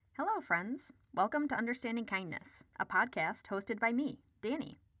Hello, friends. Welcome to Understanding Kindness, a podcast hosted by me,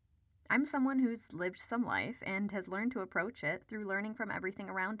 Danny. I'm someone who's lived some life and has learned to approach it through learning from everything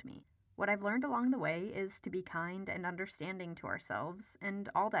around me. What I've learned along the way is to be kind and understanding to ourselves and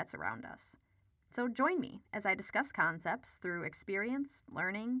all that's around us. So join me as I discuss concepts through experience,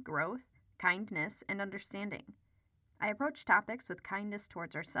 learning, growth, kindness, and understanding. I approach topics with kindness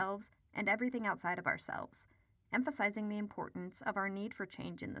towards ourselves and everything outside of ourselves, emphasizing the importance of our need for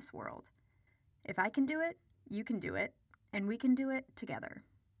change in this world. If I can do it, you can do it, and we can do it together.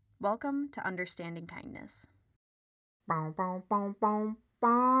 Welcome to Understanding Kindness.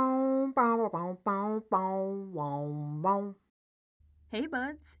 Hey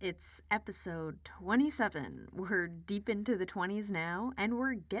buds, it's episode 27. We're deep into the 20s now, and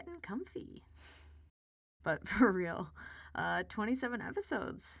we're getting comfy. But for real, 27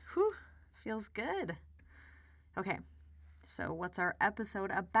 episodes. Whew, feels good. Okay, so what's our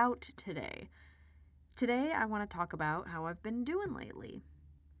episode about today? Today I want to talk about how I've been doing lately.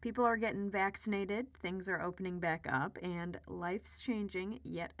 People are getting vaccinated, things are opening back up, and life's changing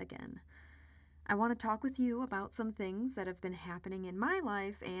yet again. I want to talk with you about some things that have been happening in my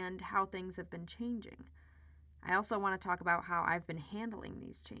life and how things have been changing. I also want to talk about how I've been handling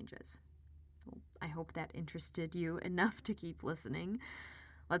these changes. Well, I hope that interested you enough to keep listening.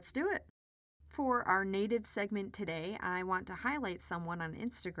 Let's do it. For our native segment today, I want to highlight someone on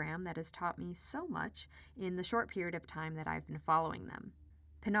Instagram that has taught me so much in the short period of time that I've been following them.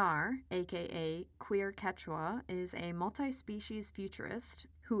 Pinar, aka Queer Quechua, is a multi-species futurist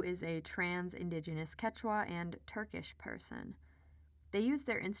who is a trans indigenous Quechua and Turkish person. They use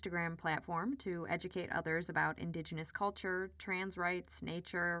their Instagram platform to educate others about indigenous culture, trans rights,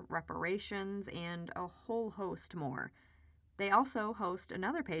 nature, reparations, and a whole host more. They also host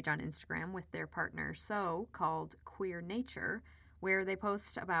another page on Instagram with their partner So called Queer Nature, where they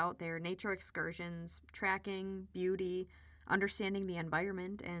post about their nature excursions, tracking, beauty, understanding the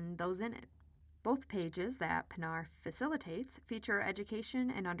environment, and those in it. Both pages that Pinar facilitates feature education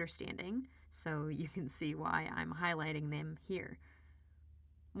and understanding, so you can see why I'm highlighting them here.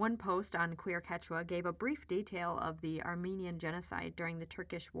 One post on Queer Quechua gave a brief detail of the Armenian genocide during the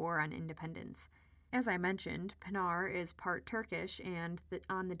Turkish War on Independence. As I mentioned, Pinar is part Turkish, and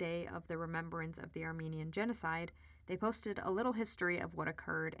on the day of the remembrance of the Armenian genocide, they posted a little history of what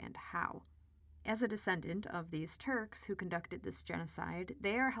occurred and how. As a descendant of these Turks who conducted this genocide,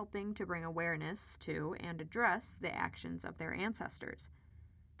 they are helping to bring awareness to and address the actions of their ancestors.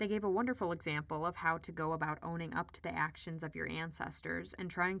 They gave a wonderful example of how to go about owning up to the actions of your ancestors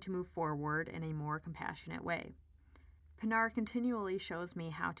and trying to move forward in a more compassionate way. Pinar continually shows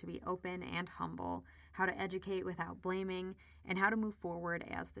me how to be open and humble, how to educate without blaming, and how to move forward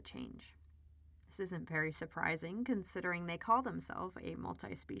as the change. This isn't very surprising, considering they call themselves a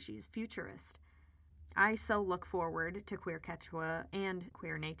multi-species futurist. I so look forward to Queer Quechua and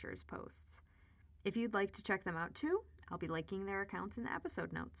Queer Nature's posts. If you'd like to check them out too, I'll be linking their accounts in the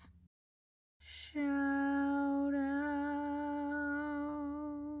episode notes. Shout outs.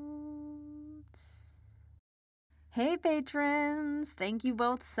 Hey patrons! Thank you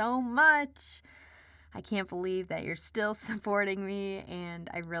both so much! I can't believe that you're still supporting me, and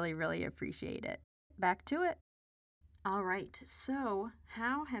I really, really appreciate it. Back to it. All right, so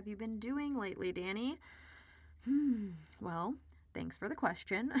how have you been doing lately, Danny? Well, thanks for the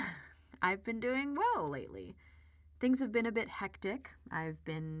question. I've been doing well lately. Things have been a bit hectic. I've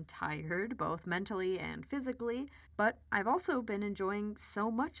been tired, both mentally and physically, but I've also been enjoying so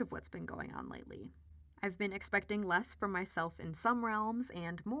much of what's been going on lately. I've been expecting less from myself in some realms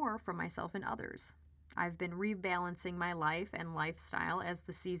and more from myself in others. I've been rebalancing my life and lifestyle as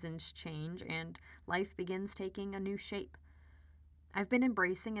the seasons change and life begins taking a new shape. I've been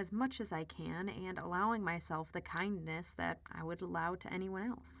embracing as much as I can and allowing myself the kindness that I would allow to anyone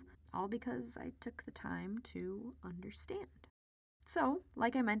else, all because I took the time to understand. So,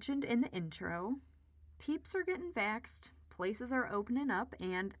 like I mentioned in the intro, peeps are getting vaxxed, places are opening up,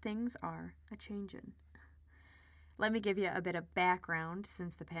 and things are a-changin'. Let me give you a bit of background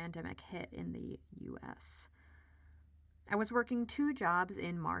since the pandemic hit in the U.S. I was working 2 jobs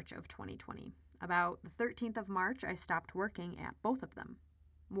in March of 2020. About the 13th of March, I stopped working at both of them.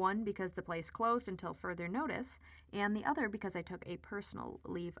 One because the place closed until further notice, and the other because I took a personal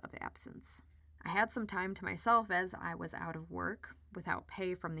leave of absence. I had some time to myself as I was out of work, without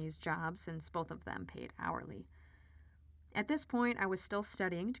pay from these jobs since both of them paid hourly. At this point, I was still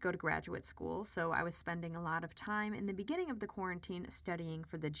studying to go to graduate school, so I was spending a lot of time in the beginning of the quarantine studying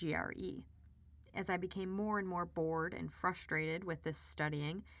for the GRE. As I became more and more bored and frustrated with this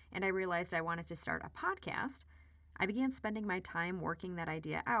studying, and I realized I wanted to start a podcast, I began spending my time working that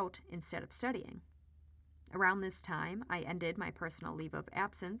idea out instead of studying. Around this time, I ended my personal leave of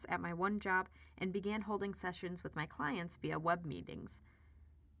absence at my one job and began holding sessions with my clients via web meetings.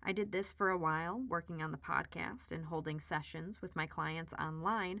 I did this for a while, working on the podcast and holding sessions with my clients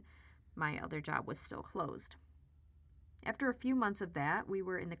online. My other job was still closed. After a few months of that, we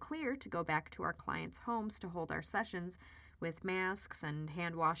were in the clear to go back to our clients' homes to hold our sessions with masks and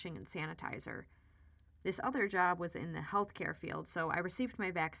hand washing and sanitizer. This other job was in the healthcare field, so I received my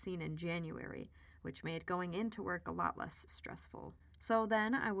vaccine in January, which made going into work a lot less stressful. So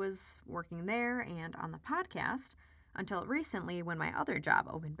then I was working there and on the podcast until recently when my other job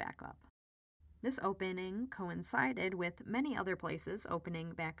opened back up. This opening coincided with many other places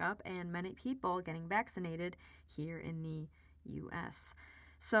opening back up and many people getting vaccinated here in the US.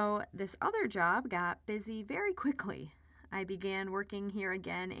 So this other job got busy very quickly. I began working here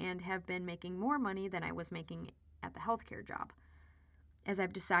again and have been making more money than I was making at the healthcare job. As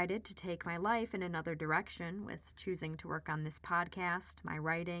I've decided to take my life in another direction with choosing to work on this podcast, my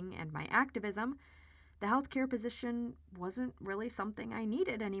writing, and my activism, the healthcare position wasn't really something I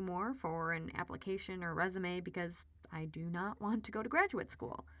needed anymore for an application or resume because I do not want to go to graduate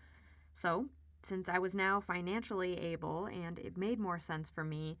school. So, since I was now financially able and it made more sense for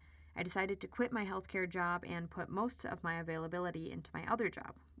me, I decided to quit my healthcare job and put most of my availability into my other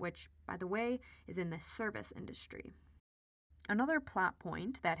job, which, by the way, is in the service industry. Another plot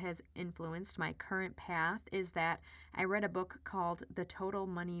point that has influenced my current path is that I read a book called The Total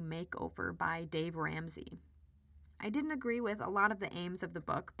Money Makeover by Dave Ramsey. I didn't agree with a lot of the aims of the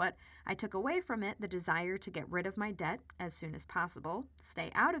book, but I took away from it the desire to get rid of my debt as soon as possible,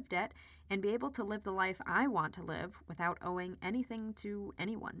 stay out of debt, and be able to live the life I want to live without owing anything to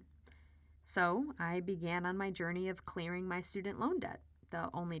anyone. So I began on my journey of clearing my student loan debt, the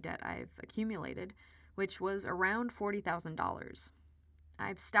only debt I've accumulated, which was around $40,000.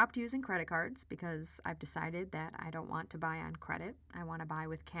 I've stopped using credit cards because I've decided that I don't want to buy on credit. I want to buy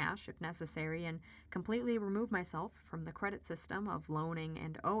with cash if necessary and completely remove myself from the credit system of loaning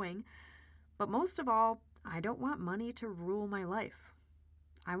and owing. But most of all, I don't want money to rule my life.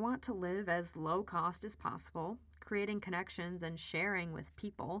 I want to live as low cost as possible, creating connections and sharing with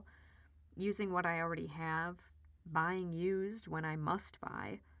people, using what I already have, buying used when I must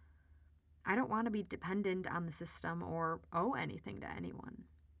buy. I don't want to be dependent on the system or owe anything to anyone.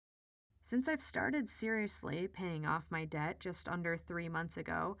 Since I've started seriously paying off my debt just under 3 months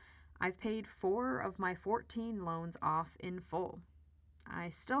ago, I've paid 4 of my 14 loans off in full.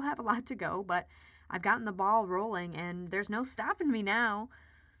 I still have a lot to go, but I've gotten the ball rolling and there's no stopping me now.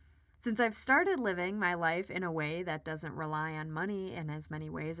 Since I've started living my life in a way that doesn't rely on money in as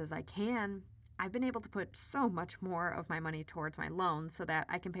many ways as I can, I've been able to put so much more of my money towards my loans so that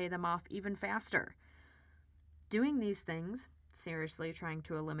I can pay them off even faster. Doing these things, seriously trying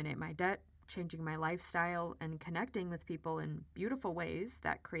to eliminate my debt, changing my lifestyle, and connecting with people in beautiful ways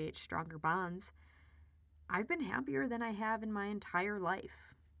that create stronger bonds, I've been happier than I have in my entire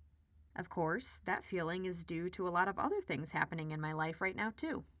life. Of course, that feeling is due to a lot of other things happening in my life right now,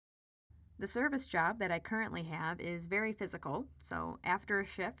 too. The service job that I currently have is very physical, so after a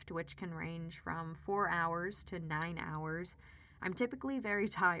shift, which can range from 4 hours to 9 hours, I'm typically very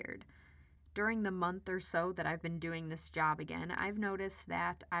tired. During the month or so that I've been doing this job again, I've noticed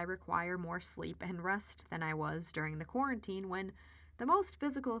that I require more sleep and rest than I was during the quarantine when the most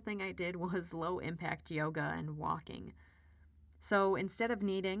physical thing I did was low-impact yoga and walking. So instead of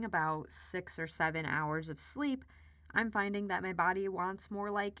needing about 6 or 7 hours of sleep, I'm finding that my body wants more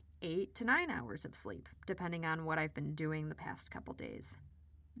like 8 to 9 hours of sleep, depending on what I've been doing the past couple days.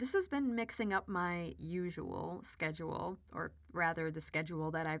 This has been mixing up my usual schedule, or rather the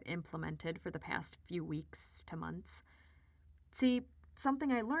schedule that I've implemented for the past few weeks to months. See,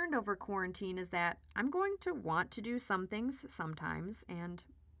 something I learned over quarantine is that I'm going to want to do some things sometimes and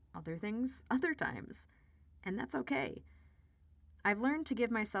other things other times, and that's okay. I've learned to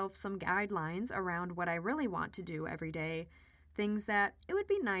give myself some guidelines around what I really want to do every day, things that it would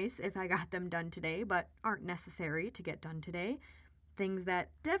be nice if I got them done today but aren't necessary to get done today, things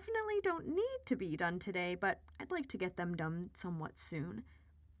that definitely don't need to be done today but I'd like to get them done somewhat soon,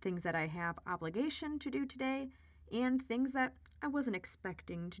 things that I have obligation to do today, and things that I wasn't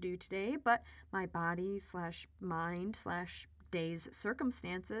expecting to do today but my body/mind/day's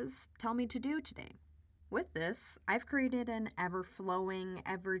circumstances tell me to do today. With this, I've created an ever-flowing,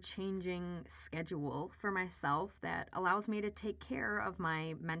 ever-changing schedule for myself that allows me to take care of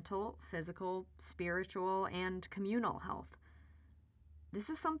my mental, physical, spiritual, and communal health. This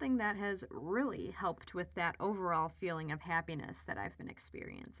is something that has really helped with that overall feeling of happiness that I've been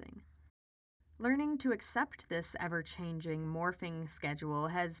experiencing. Learning to accept this ever-changing, morphing schedule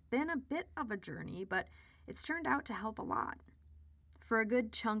has been a bit of a journey, but it's turned out to help a lot. For a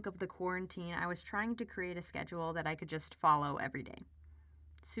good chunk of the quarantine, I was trying to create a schedule that I could just follow every day.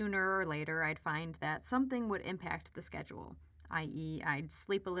 Sooner or later, I'd find that something would impact the schedule, i.e., I'd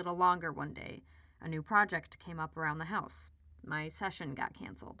sleep a little longer one day, a new project came up around the house, my session got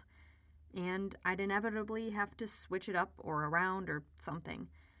canceled, and I'd inevitably have to switch it up or around or something.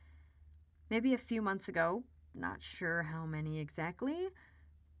 Maybe a few months ago, not sure how many exactly,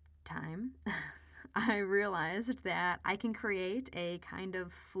 I realized that I can create a kind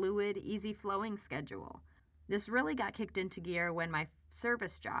of fluid, easy-flowing schedule. This really got kicked into gear when my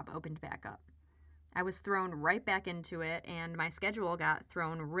service job opened back up. I was thrown right back into it, and my schedule got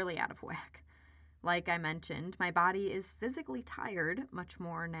thrown really out of whack. Like I mentioned, my body is physically tired much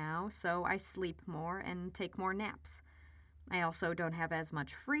more now, so I sleep more and take more naps. I also don't have as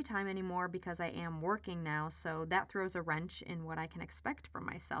much free time anymore because I am working now, so that throws a wrench in what I can expect from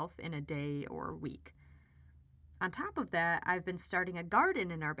myself in a day or week. On top of that, I've been starting a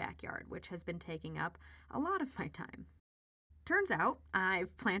garden in our backyard, which has been taking up a lot of my time. Turns out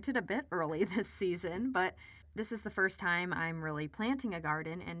I've planted a bit early this season, but this is the first time I'm really planting a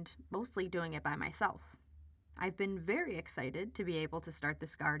garden and mostly doing it by myself. I've been very excited to be able to start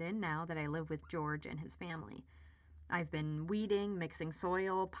this garden now that I live with George and his family. I've been weeding, mixing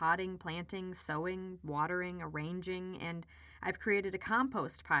soil, potting, planting, sowing, watering, arranging, and I've created a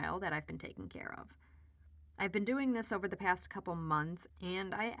compost pile that I've been taking care of. I've been doing this over the past couple months,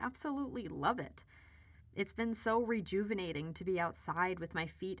 and I absolutely love it. It's been so rejuvenating to be outside with my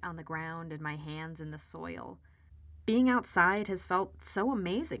feet on the ground and my hands in the soil. Being outside has felt so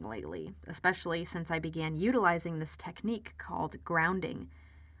amazing lately, especially since I began utilizing this technique called grounding.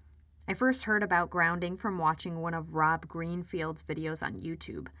 I first heard about grounding from watching one of Rob Greenfield's videos on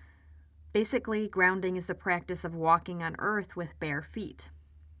YouTube. Basically, grounding is the practice of walking on earth with bare feet.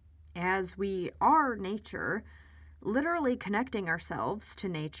 As we are nature, literally connecting ourselves to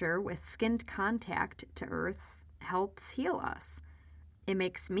nature with skinned contact to earth helps heal us. It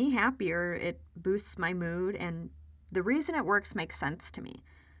makes me happier, it boosts my mood, and the reason it works makes sense to me.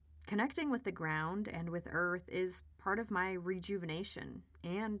 Connecting with the ground and with earth is part of my rejuvenation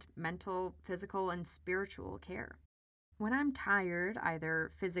and mental, physical, and spiritual care. When I'm tired,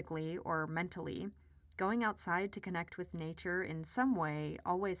 either physically or mentally, going outside to connect with nature in some way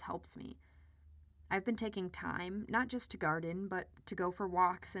always helps me. I've been taking time, not just to garden, but to go for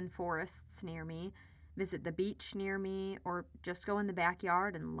walks in forests near me, visit the beach near me, or just go in the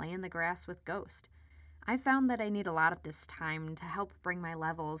backyard and lay in the grass with Ghost. I found that I need a lot of this time to help bring my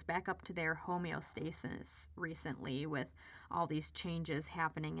levels back up to their homeostasis recently with all these changes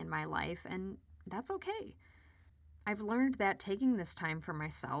happening in my life, and that's okay. I've learned that taking this time for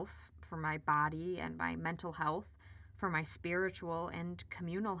myself, for my body and my mental health, for my spiritual and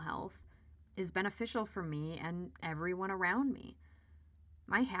communal health, is beneficial for me and everyone around me.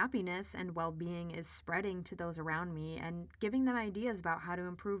 My happiness and well-being is spreading to those around me and giving them ideas about how to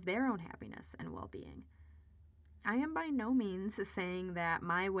improve their own happiness and well-being. I am by no means saying that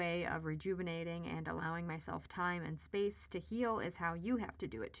my way of rejuvenating and allowing myself time and space to heal is how you have to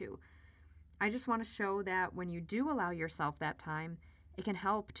do it too. I just want to show that when you do allow yourself that time, it can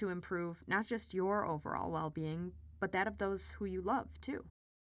help to improve not just your overall well-being, but that of those who you love too.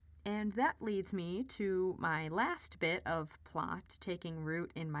 And that leads me to my last bit of plot taking root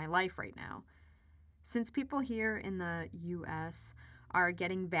in my life right now. Since people here in the US are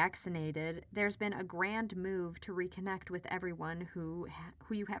getting vaccinated, there's been a grand move to reconnect with everyone who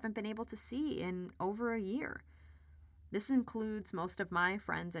you haven't been able to see in over a year. This includes most of my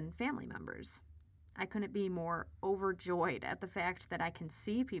friends and family members. I couldn't be more overjoyed at the fact that I can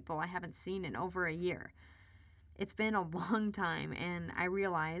see people I haven't seen in over a year. It's been a long time, and I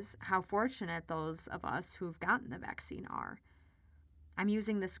realize how fortunate those of us who've gotten the vaccine are. I'm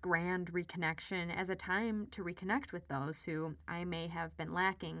using this grand reconnection as a time to reconnect with those who I may have been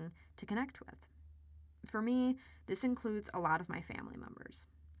lacking to connect with. For me, this includes a lot of my family members.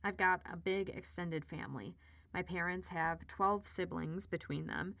 I've got a big extended family. My parents have 12 siblings between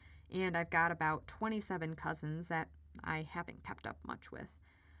them, and I've got about 27 cousins that I haven't kept up much with.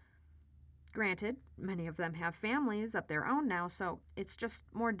 Granted, many of them have families of their own now, so it's just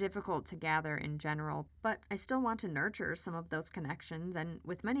more difficult to gather in general, but I still want to nurture some of those connections, and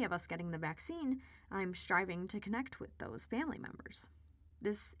with many of us getting the vaccine, I'm striving to connect with those family members.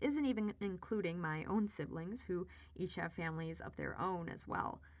 This isn't even including my own siblings, who each have families of their own as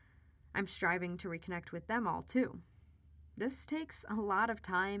well. I'm striving to reconnect with them all too. This takes a lot of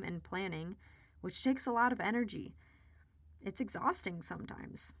time and planning, which takes a lot of energy. It's exhausting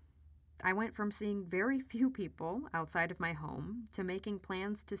sometimes. I went from seeing very few people outside of my home to making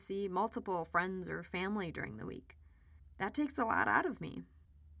plans to see multiple friends or family during the week. That takes a lot out of me.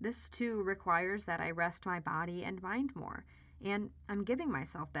 This too requires that I rest my body and mind more, and I'm giving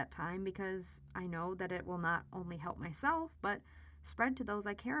myself that time because I know that it will not only help myself, but spread to those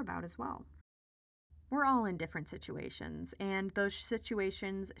I care about as well. We're all in different situations, and those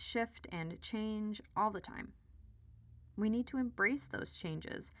situations shift and change all the time. We need to embrace those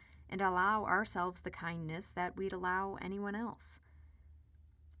changes and allow ourselves the kindness that we'd allow anyone else.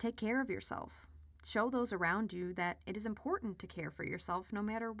 Take care of yourself. Show those around you that it is important to care for yourself no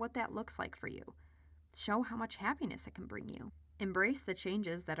matter what that looks like for you. Show how much happiness it can bring you. Embrace the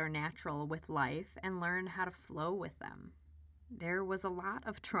changes that are natural with life and learn how to flow with them. There was a lot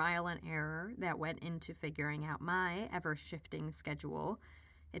of trial and error that went into figuring out my ever-shifting schedule.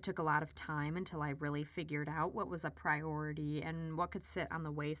 It took a lot of time until I really figured out what was a priority and what could sit on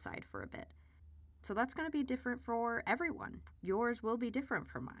the wayside for a bit. So that's going to be different for everyone. Yours will be different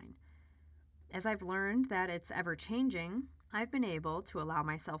from mine. As I've learned that it's ever-changing, I've been able to allow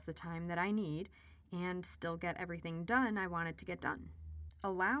myself the time that I need and still get everything done I wanted to get done.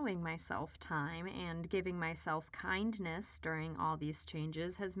 Allowing myself time and giving myself kindness during all these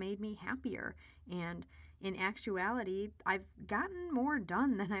changes has made me happier, and in actuality, I've gotten more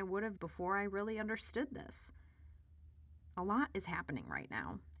done than I would have before I really understood this. A lot is happening right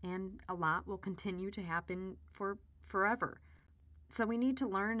now, and a lot will continue to happen for forever. So we need to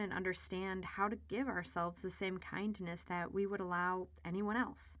learn and understand how to give ourselves the same kindness that we would allow anyone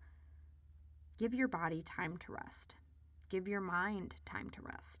else. Give your body time to rest. Give your mind time to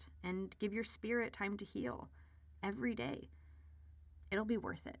rest. And give your spirit time to heal every day. It'll be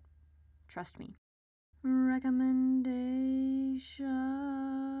worth it. Trust me.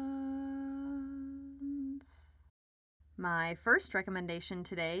 Recommendations. My first recommendation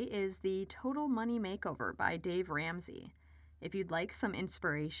today is The Total Money Makeover by Dave Ramsey. If you'd like some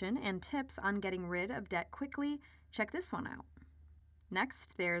inspiration and tips on getting rid of debt quickly, check this one out.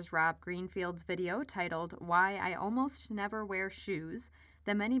 Next, there's Rob Greenfield's video titled Why I Almost Never Wear Shoes,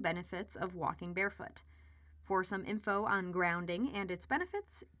 The Many Benefits of Walking Barefoot. For some info on grounding and its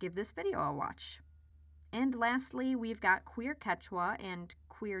benefits, give this video a watch. And lastly, we've got Queer Quechua and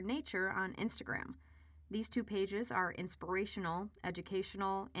Queer Nature on Instagram. These two pages are inspirational,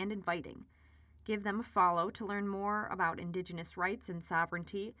 educational, and inviting. Give them a follow to learn more about Indigenous rights and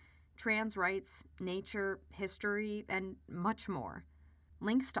sovereignty, trans rights, nature, history, and much more.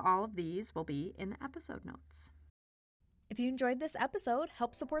 Links to all of these will be in the episode notes. If you enjoyed this episode,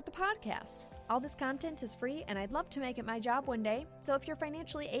 help support the podcast. All this content is free, and I'd love to make it my job one day. So if you're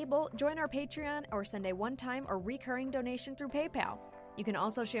financially able, join our Patreon or send a one-time or recurring donation through PayPal. You can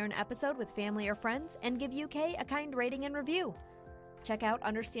also share an episode with family or friends and give UK a kind rating and review. Check out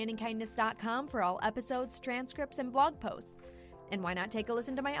understandingkindness.com for all episodes, transcripts, and blog posts. And why not take a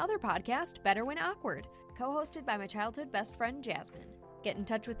listen to my other podcast, Better When Awkward, co-hosted by my childhood best friend, Jasmine. Get in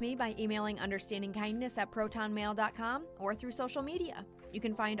touch with me by emailing understandingkindness@protonmail.com or through social media. You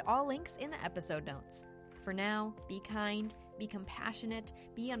can find all links in the episode notes. For now, be kind, be compassionate,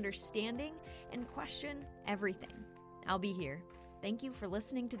 be understanding, and question everything. I'll be here. Thank you for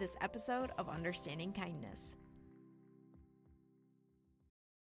listening to this episode of Understanding Kindness.